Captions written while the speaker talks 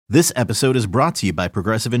This episode is brought to you by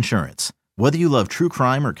Progressive Insurance. Whether you love true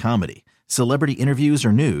crime or comedy, celebrity interviews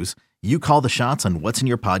or news, you call the shots on what's in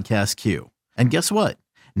your podcast queue. And guess what?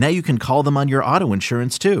 Now you can call them on your auto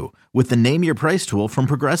insurance too with the Name Your Price tool from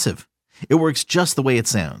Progressive. It works just the way it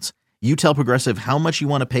sounds. You tell Progressive how much you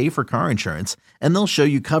want to pay for car insurance, and they'll show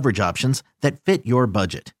you coverage options that fit your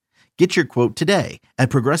budget. Get your quote today at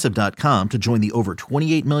Progressive.com to join the over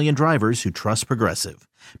 28 million drivers who trust Progressive.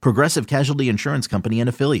 Progressive Casualty Insurance Company and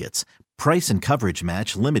Affiliates. Price and coverage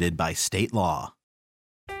match limited by state law.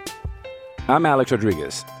 I'm Alex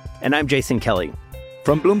Rodriguez. And I'm Jason Kelly.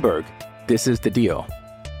 From Bloomberg, this is The Deal.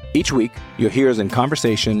 Each week, you'll hear us in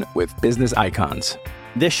conversation with business icons.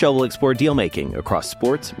 This show will explore deal-making across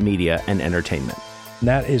sports, media, and entertainment.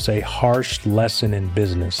 That is a harsh lesson in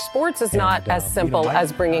business. Sports is not as simple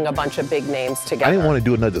as bringing a bunch of big names together. I didn't want to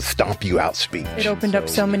do another stomp you out speech. It opened up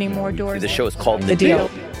so many more doors. The show is called The Deal.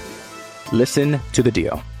 Listen to The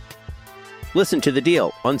Deal. Listen to The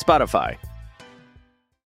Deal on Spotify.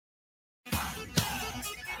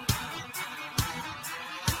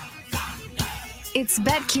 It's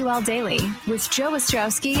BetQL Daily with Joe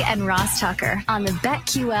Ostrowski and Ross Tucker on the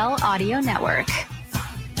BetQL Audio Network.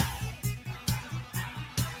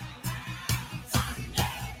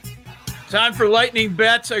 Time for lightning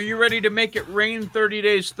bets. Are you ready to make it rain? 30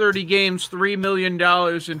 days, 30 games, $3 million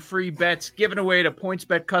in free bets given away to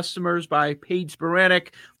PointsBet customers by Paige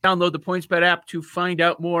Speranek. Download the PointsBet app to find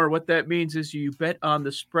out more. What that means is you bet on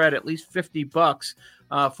the spread, at least $50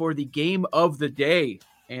 for the game of the day.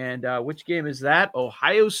 And which game is that?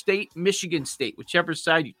 Ohio State, Michigan State. Whichever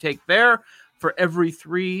side you take there, for every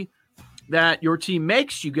three that your team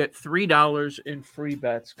makes, you get $3 in free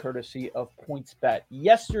bets courtesy of PointsBet.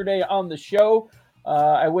 Yesterday on the show,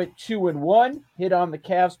 I went 2-1, hit on the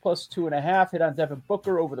Cavs plus 2.5, hit on Devin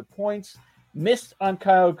Booker over the points, missed on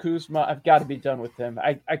Kyle Kuzma. I've got to be done with him.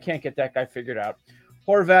 I can't get that guy figured out.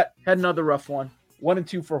 Horvat had another rough one.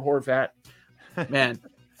 1-2 for Horvat. Man,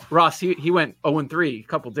 Ross, he went 0-3 a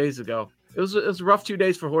couple days ago. It was a rough 2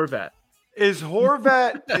 days for Horvat. Is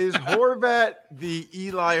Horvat the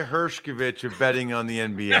Eli Hershkovich of betting on the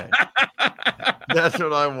NBA? That's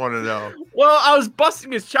what I want to know. Well, I was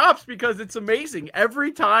busting his chops because it's amazing.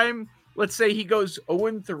 Every time, let's say he goes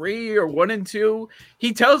 0-3 or 1-2,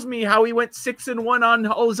 he tells me how he went 6-1 on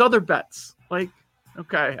all his other bets. Like,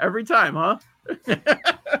 okay, every time, huh?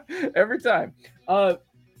 Every time.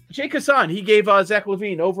 Jake Hassan, he gave Zach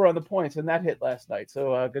LaVine over on the points, and that hit last night.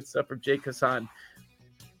 So good stuff from Jake Hassan.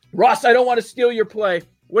 Ross, I don't want to steal your play.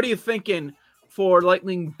 What are you thinking for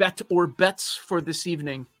lightning bet or bets for this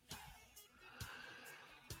evening?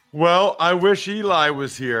 Well, I wish Eli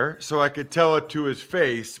was here so I could tell it to his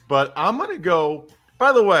face, but I'm going to go.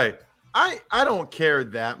 By the way, I don't care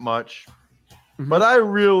that much, but I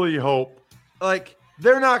really hope,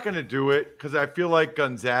 they're not going to do it because I feel like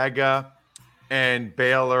Gonzaga and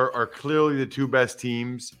Baylor are clearly the two best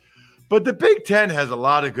teams. But the Big Ten has a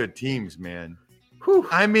lot of good teams, man. Whew.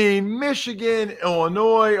 I mean, Michigan,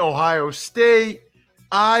 Illinois, Ohio State,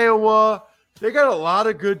 Iowa, they got a lot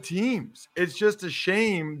of good teams. It's just a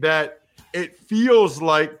shame that it feels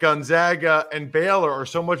like Gonzaga and Baylor are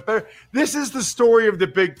so much better. This is the story of the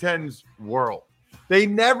Big Ten's world. They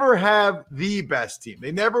never have the best team.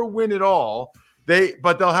 They never win it all.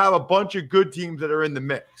 But they'll have a bunch of good teams that are in the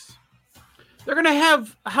mix. They're going to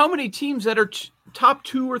have how many teams that are top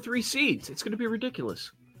 2 or 3 seeds? It's going to be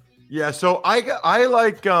ridiculous. Yeah, so I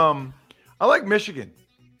like Michigan.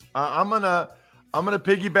 I'm gonna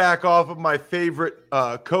piggyback off of my favorite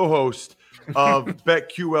co-host of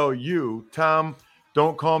BetQLU, Tom.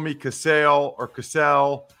 Don't call me Cassell or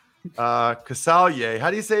Cassell, Casale. How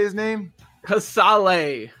do you say his name?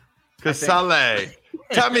 Casale.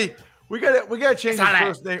 Tommy, we gotta change his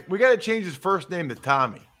first name. We gotta change his first name to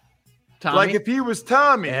Tommy. Tommy? Like if he was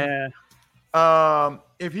Tommy,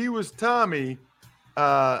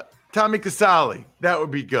 Tommy Casale, that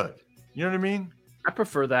would be good. You know what I mean? I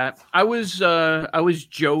prefer that. I was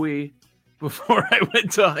Joey before I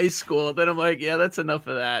went to high school. Then I'm like, yeah, that's enough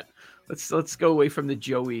of that. Let's go away from the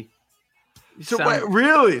Joey.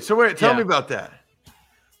 Really? Tell me about that.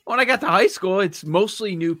 When I got to high school, it's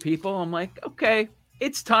mostly new people. I'm like, okay,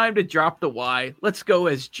 it's time to drop the Y. Let's go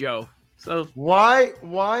as Joe. So why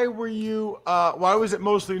were you? Why was it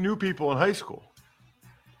mostly new people in high school?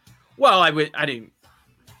 Well, I didn't.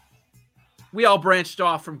 We all branched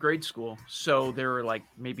off from grade school, so there were like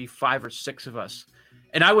maybe 5 or 6 of us,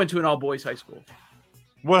 and I went to an all-boys high school.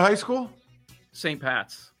 What high school? St.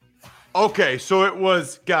 Pat's. Okay, so it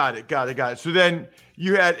was got it. So then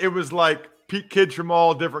it was like kids from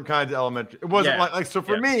all different kinds of elementary. It wasn't like so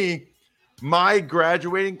for me, my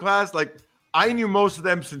graduating class, like I knew most of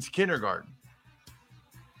them since kindergarten.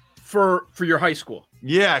 For your high school?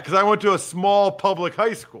 Yeah, because I went to a small public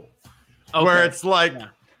high school where it's like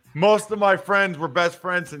most of my friends were best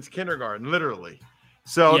friends since kindergarten, literally.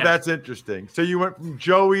 So that's interesting. So you went from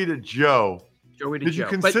Joey to Joe. Did you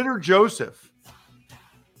consider Joseph?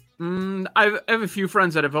 I have a few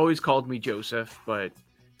friends that have always called me Joseph, but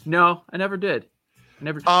no, I never did.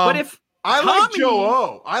 But if like Joe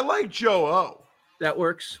O. I like Joe O. That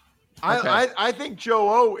works. I think Joe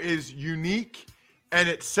O is unique, and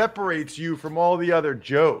it separates you from all the other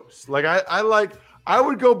Joes. Like I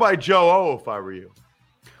would go by Joe O if I were you.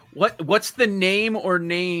 What's the name or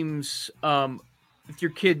names with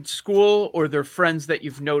your kid's school or their friends that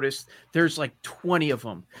you've noticed? There's like 20 of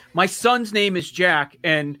them. My son's name is Jack,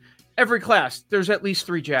 and every class there's at least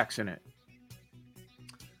 3 Jacks in it.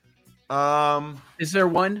 Is there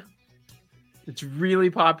one that's really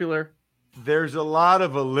popular? There's a lot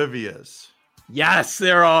of Olivias. Yes,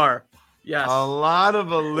 there are. Yes, a lot of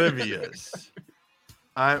Olivias.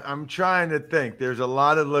 I'm trying to think. There's a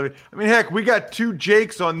lot of Olivia. I mean, heck, we got 2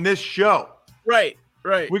 Jakes on this show. Right.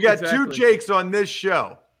 We got 2 Jakes on this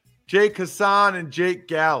show. Jake Hassan and Jake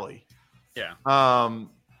Galley. Yeah.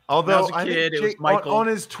 Although I think Jake, Michael. On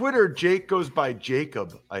his Twitter, Jake goes by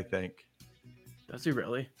Jacob, I think. Does he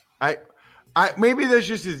really? I maybe that's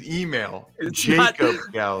just his email. Jacob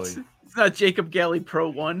Galley. It's not Jacob Galley Pro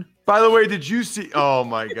 1. By the way, did you see? Oh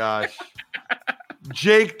my gosh.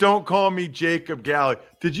 Jake, don't call me Jacob Galley.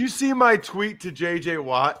 Did you see my tweet to JJ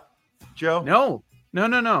Watt, Joe? No.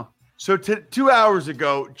 So 2 hours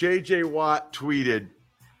ago, JJ Watt tweeted,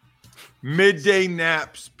 midday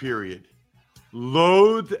naps, period.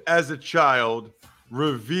 Loathed as a child,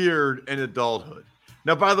 revered in adulthood.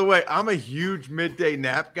 Now, by the way, I'm a huge midday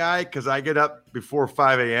nap guy because I get up before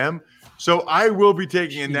 5 a.m. So I will be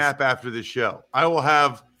taking a nap after this show. I will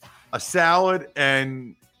have a salad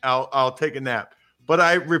and I'll take a nap. But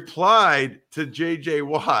I replied to JJ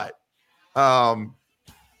Watt,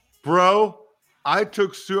 bro, I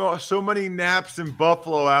took so many naps in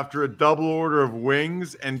Buffalo after a double order of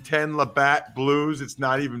wings and 10 Labatt Blues. It's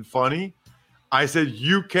not even funny. I said,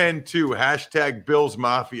 you can too. # Bills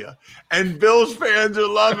Mafia. And Bills fans are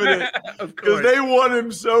loving it because they want him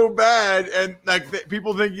so bad. And like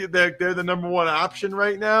people think they're the number one option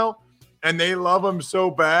right now. And they love him so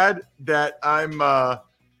bad that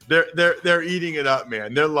they're eating it up,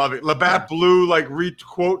 man. They're loving it. Labatt Blue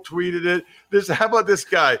quote tweeted it. How about this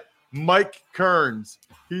guy, Mike Kearns?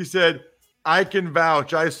 He said, I can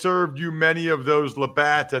vouch. I served you many of those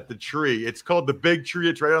Labatts at the Tree. It's called the Big Tree.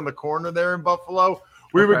 It's right on the corner there in Buffalo.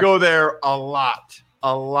 We would go there a lot,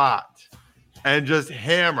 and just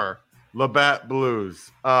hammer Labatt Blues.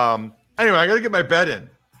 Anyway, I got to get my bet in.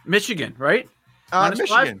 Michigan, right? Michigan.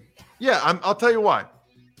 5? Yeah, I'll tell you why.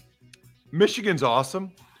 Michigan's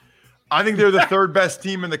awesome. I think they're the third best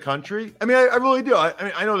team in the country. I mean, I really do.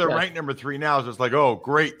 I know they're ranked number 3 now, so it's like, oh,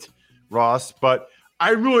 great, Ross. But I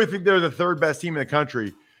really think they're the third best team in the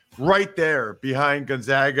country, right there behind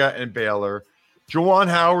Gonzaga and Baylor. Juwan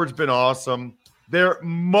Howard's been awesome. They're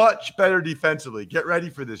much better defensively. Get ready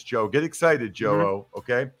for this, Joe. Get excited, Joe.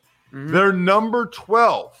 Okay? They're number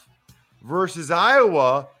 12 versus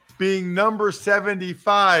Iowa being number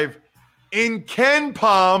 75 in Ken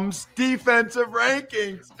Palm's defensive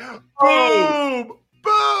rankings. Boom!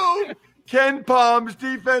 Ken Palm's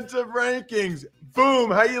defensive rankings. Boom.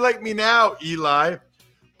 How you like me now, Eli?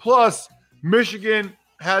 Plus, Michigan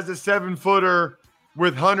has a 7-footer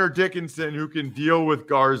with Hunter Dickinson who can deal with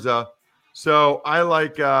Garza. So I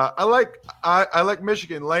like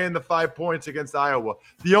Michigan laying the 5 points against Iowa.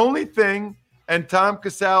 The only thing, and Tommy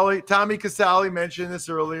Casale mentioned this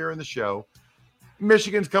earlier in the show,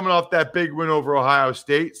 Michigan's coming off that big win over Ohio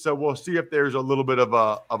State, so we'll see if there's a little bit of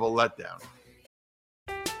a letdown.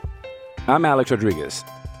 I'm Alex Rodriguez.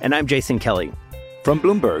 And I'm Jason Kelly. From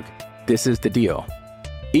Bloomberg, this is The Deal.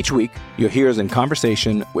 Each week, you'll hear us in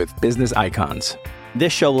conversation with business icons.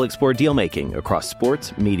 This show will explore deal-making across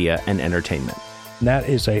sports, media, and entertainment. That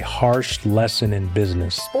is a harsh lesson in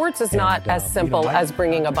business. Sports is not as simple as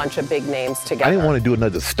bringing a bunch of big names together. I didn't want to do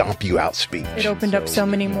another stomp you out speech. It opened up so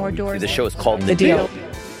many more doors. The show is called The Deal.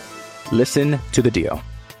 Listen to The Deal.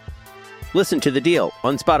 Listen to The Deal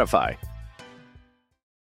on Spotify.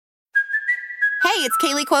 Hey, it's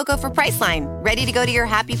Kaylee Cuoco for Priceline. Ready to go to your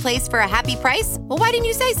happy place for a happy price? Well, why didn't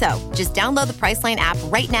you say so? Just download the Priceline app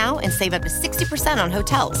right now and save up to 60% on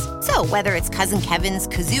hotels. So whether it's Cousin Kevin's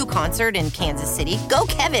Kazoo Concert in Kansas City, go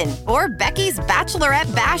Kevin, or Becky's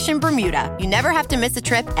Bachelorette Bash in Bermuda, you never have to miss a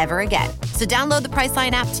trip ever again. So download the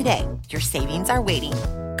Priceline app today. Your savings are waiting.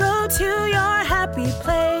 Go to your happy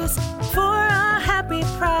place for a happy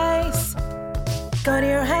price. Go to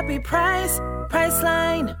your happy price,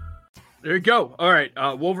 Priceline. There you go. All right.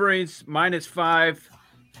 Wolverines -5.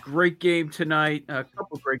 Great game tonight. A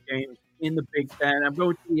couple great games in the Big Ten. I'm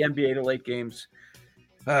going to the NBA to late games.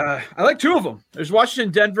 I like two of them. There's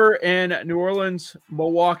Washington, Denver, and New Orleans,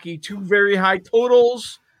 Milwaukee. Two very high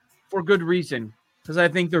totals for good reason, because I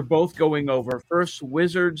think they're both going over. First,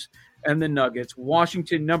 Wizards and the Nuggets.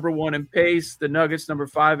 Washington, number 1 in pace. The Nuggets, number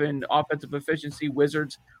 5 in offensive efficiency.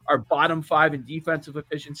 Wizards are bottom 5 in defensive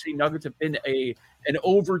efficiency. Nuggets have been an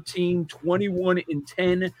over team,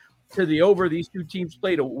 21-10 to the over. These two teams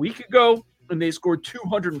played a week ago, and they scored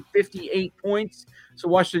 258 points. So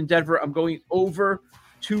Washington, Denver, I'm going over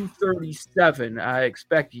 237. I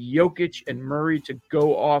expect Jokic and Murray to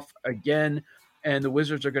go off again, and the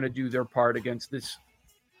Wizards are going to do their part against this.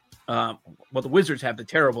 The Wizards have the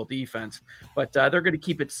terrible defense, but they're going to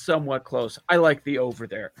keep it somewhat close. I like the over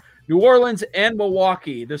there. New Orleans and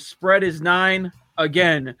Milwaukee. The spread is 9.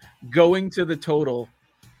 Again, going to the total.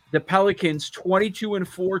 The Pelicans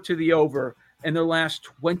 22-4 to the over in their last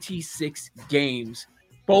 26 games.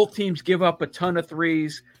 Both teams give up a ton of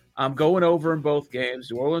threes. I'm going over in both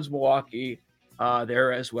games. New Orleans, Milwaukee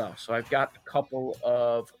there as well. So I've got a couple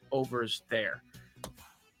of overs there.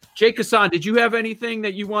 Jake Hassan, did you have anything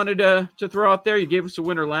that you wanted to throw out there? You gave us a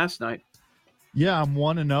winner last night. Yeah, I'm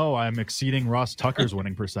 1-0. I'm exceeding Ross Tucker's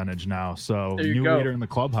winning percentage now. So new leader in the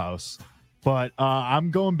clubhouse. But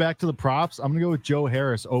I'm going back to the props. I'm going to go with Joe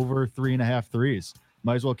Harris over 3.5 threes.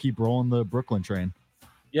 Might as well keep rolling the Brooklyn train.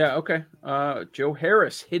 Yeah, okay. Joe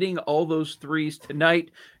Harris hitting all those threes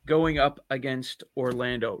tonight, going up against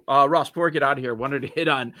Orlando. Ross, before I get out of here, wanted to hit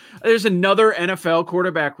on, there's another NFL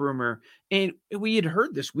quarterback rumor, and we had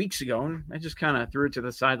heard this weeks ago, and I just kind of threw it to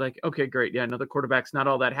the side like, okay, great. Yeah, another quarterback's not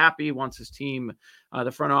all that happy, wants his team, the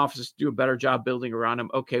front office to do a better job building around him.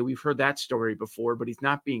 Okay, we've heard that story before, but he's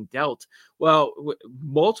not being dealt. Well,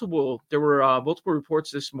 there were multiple reports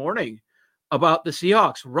this morning about the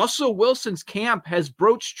Seahawks. Russell Wilson's camp has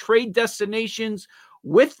broached trade destinations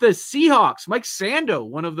with the Seahawks. Mike Sando,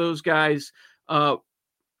 one of those guys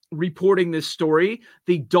reporting this story.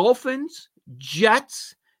 The Dolphins,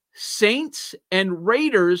 Jets, Saints, and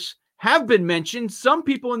Raiders have been mentioned. Some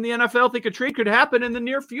people in the NFL think a trade could happen in the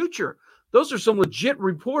near future. Those are some legit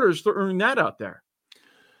reporters throwing that out there.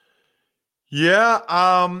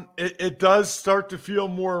 Yeah, it does start to feel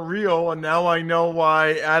more real, and now I know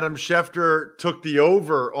why Adam Schefter took the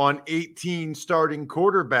over on 18 starting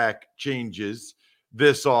quarterback changes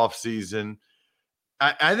this offseason.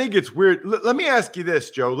 I think it's weird. Let me ask you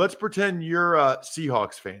this, Joe. Let's pretend you're a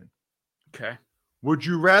Seahawks fan. Okay. Would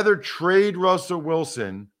you rather trade Russell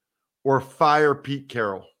Wilson or fire Pete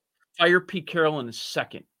Carroll? Fire Pete Carroll in a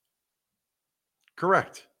second.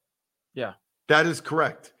 Correct. Yeah. That is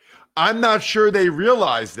correct. I'm not sure they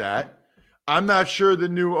realize that. I'm not sure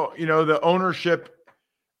the ownership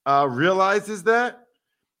realizes that.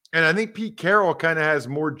 And I think Pete Carroll kind of has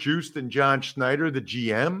more juice than John Schneider, the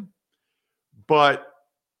GM. But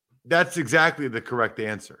that's exactly the correct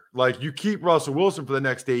answer. Like, you keep Russell Wilson for the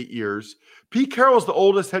next 8 years. Pete Carroll's the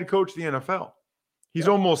oldest head coach in the NFL. He's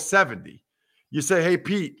almost 70. You say, hey,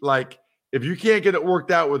 Pete, like, if you can't get it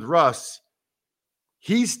worked out with Russ,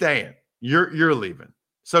 he's staying. You're leaving.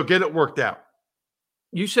 So get it worked out.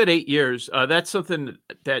 You said 8 years. That's something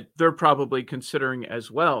that they're probably considering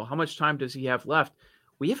as well. How much time does he have left?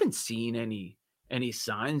 We haven't seen any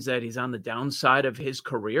signs that he's on the downside of his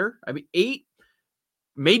career. I mean, 8,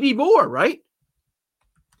 maybe more, right?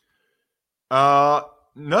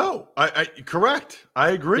 No. I correct.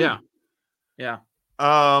 I agree. Yeah.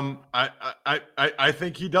 I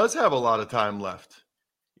think he does have a lot of time left.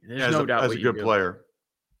 There's no doubt as a good player.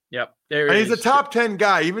 Yep. And he's a top 10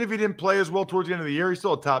 guy. Even if he didn't play as well towards the end of the year, he's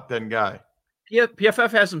still a top 10 guy. Yeah,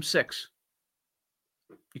 PFF has him 6.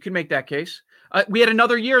 You can make that case. We had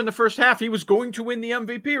another year in the first half. He was going to win the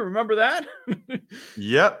MVP. Remember that?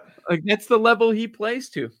 Yep. Like, that's the level he plays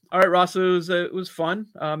to. All right, Ross, it was fun.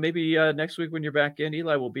 Maybe next week when you're back in,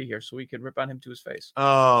 Eli will be here so we can rip on him to his face.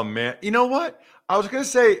 Oh, man. You know what? I was going to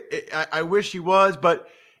say, I wish he was, but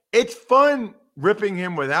it's fun ripping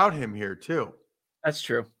him without him here, too. That's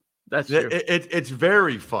true. That's true. It's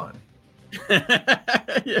very fun.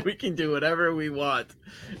 Yeah, we can do whatever we want.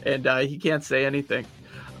 And he can't say anything.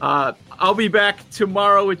 I'll be back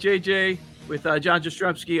tomorrow with JJ, with John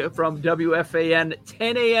Jastrzemski from WFAN,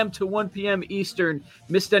 10 a.m. to 1 p.m. Eastern.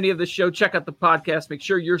 Missed any of the show, check out the podcast. Make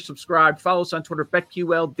sure you're subscribed. Follow us on Twitter,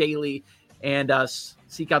 BetQL Daily, and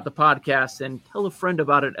seek out the podcast and tell a friend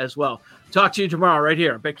about it as well. Talk to you tomorrow right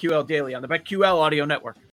here, BetQL Daily on the BetQL Audio Network.